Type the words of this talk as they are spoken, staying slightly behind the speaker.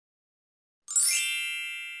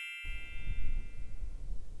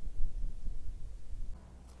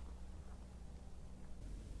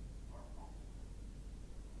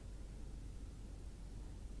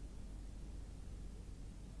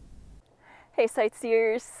Hey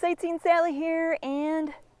sightseers, Sightseeing Sally here,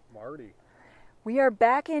 and Marty. We are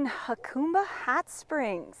back in Jacumba Hot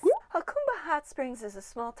Springs. Jacumba Hot Springs is a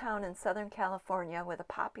small town in Southern California with a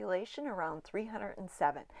population around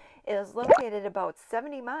 307. It is located about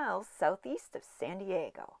 70 miles southeast of San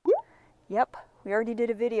Diego. Yep, we already did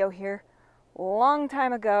a video here a long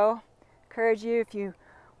time ago. Encourage you, if you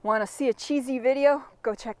want to see a cheesy video,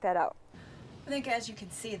 go check that out. I think as you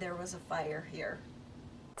can see, there was a fire here.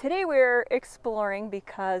 Today we're exploring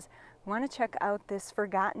because we want to check out this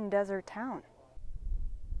forgotten desert town.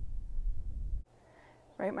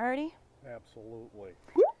 Right, Marty? Absolutely.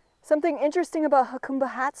 Something interesting about Jacumba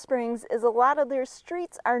Hot Springs is a lot of their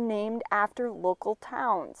streets are named after local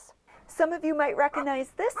towns. Some of you might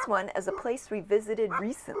recognize this one as a place we visited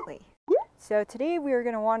recently. So today we are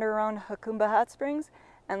going to wander around Jacumba Hot Springs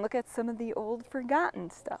and look at some of the old forgotten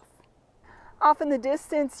stuff. Off in the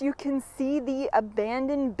distance you can see the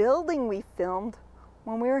abandoned building we filmed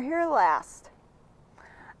when we were here last.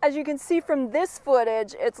 As you can see from this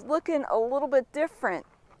footage, it's looking a little bit different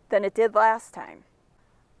than it did last time.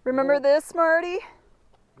 Remember this, Marty?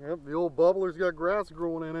 Yep, the old bubbler's got grass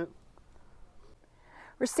growing in it.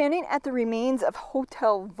 We're standing at the remains of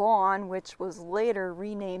Hotel Vaughn, which was later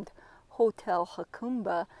renamed Hotel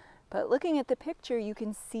Jacumba. But looking at the picture, you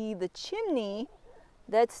can see the chimney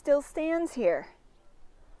that still stands here.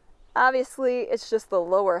 Obviously, it's just the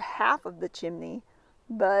lower half of the chimney,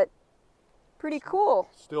 but pretty cool.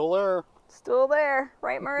 Still there. Still there,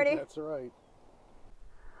 right, Marty? That's right.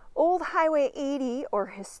 Old Highway 80, or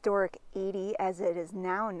Historic 80 as it is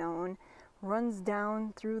now known, runs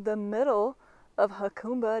down through the middle of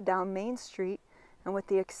Jacumba down Main Street, and with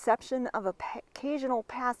the exception of an occasional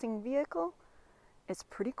passing vehicle, it's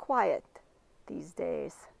pretty quiet these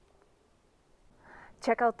days.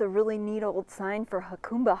 Check out the really neat old sign for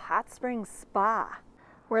Jacumba Hot Springs Spa,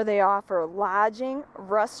 where they offer lodging,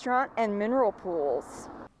 restaurant, and mineral pools.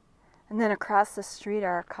 And then across the street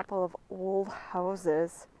are a couple of old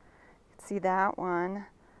houses. You can see that one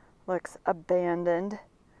looks abandoned.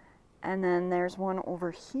 And then there's one over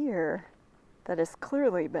here that has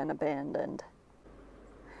clearly been abandoned.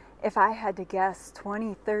 If I had to guess,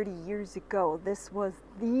 20, 30 years ago, this was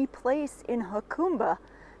the place in Jacumba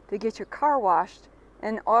to get your car washed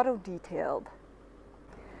and auto detailed.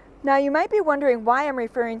 Now you might be wondering why I'm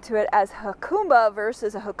referring to it as Jacumba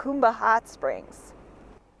versus Jacumba Hot Springs.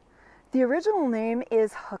 The original name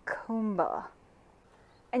is Jacumba,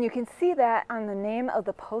 and you can see that on the name of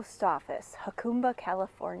the post office, Jacumba,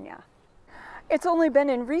 California. It's only been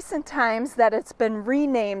in recent times that it's been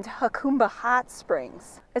renamed Jacumba Hot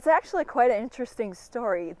Springs. It's actually quite an interesting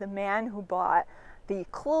story. The man who bought the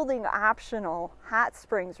clothing optional Hot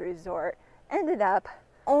Springs resort ended up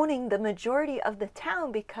owning the majority of the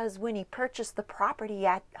town, because when he purchased the property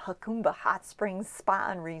at Jacumba Hot Springs Spa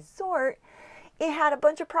and Resort, it had a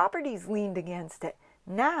bunch of properties leaned against it.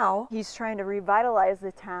 Now he's trying to revitalize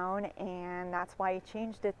the town, and that's why he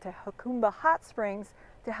changed it to Jacumba Hot Springs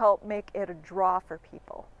to help make it a draw for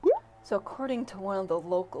people. So according to one of the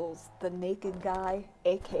locals, the naked guy,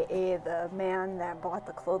 aka the man that bought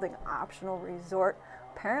the clothing optional resort,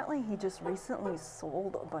 apparently he just recently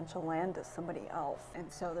sold a bunch of land to somebody else,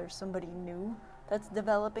 and so there's somebody new that's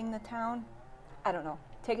developing the town. I don't know.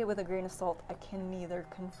 Take it with a grain of salt. I can neither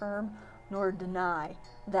confirm nor deny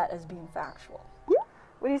that as being factual.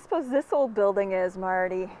 What do you suppose this old building is,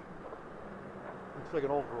 Marty? Looks like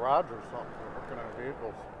an old garage or something for working on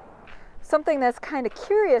vehicles. Something that's kind of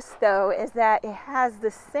curious, though, is that it has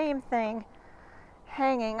the same thing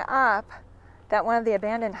hanging up that one of the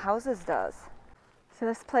abandoned houses does. So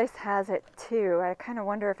this place has it too. I kind of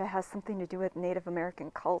wonder if it has something to do with Native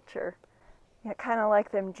American culture. Yeah, kind of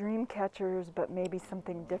like them dream catchers, but maybe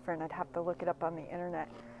something different. I'd have to look it up on the internet.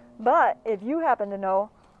 But if you happen to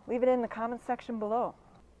know, leave it in the comment section below.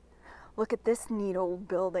 Look at this neat old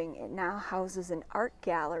building. It now houses an art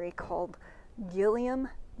gallery called Gilliam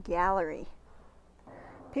Gallery.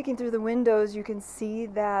 Peeking through the windows, you can see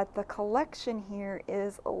that the collection here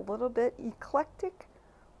is a little bit eclectic,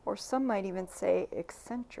 or some might even say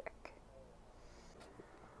eccentric.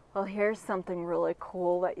 Well, here's something really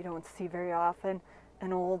cool that you don't see very often.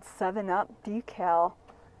 An old 7-Up decal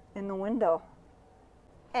in the window.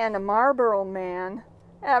 And a Marlboro man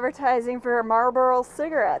advertising for Marlboro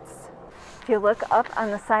cigarettes. If you look up on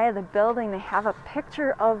the side of the building, they have a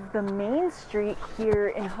picture of the main street here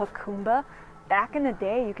in Jacumba. Back in the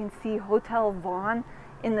day, you can see Hotel Vaughn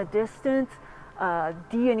in the distance.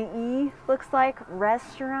 D&E looks like,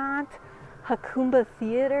 restaurant, Jacumba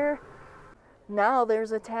Theater. Now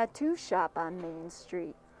there's a tattoo shop on Main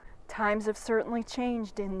Street. Times have certainly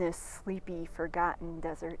changed in this sleepy, forgotten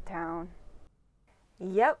desert town.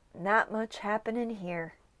 Yep, not much happening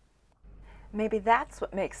here. Maybe that's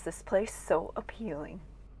what makes this place so appealing.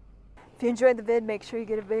 If you enjoyed the vid, make sure you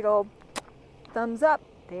get a big old thumbs up.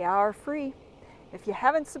 They are free. If you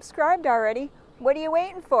haven't subscribed already, what are you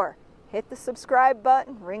waiting for? Hit the subscribe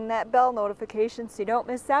button, ring that bell notification so you don't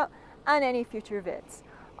miss out on any future vids.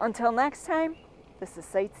 Until next time, this is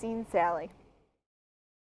Sightseeing Sally.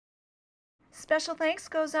 Special thanks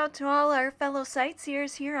goes out to all our fellow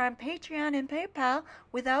sightseers here on Patreon and PayPal.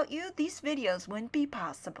 Without you, these videos wouldn't be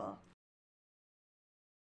possible.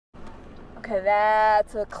 Okay,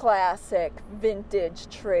 that's a classic vintage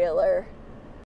trailer.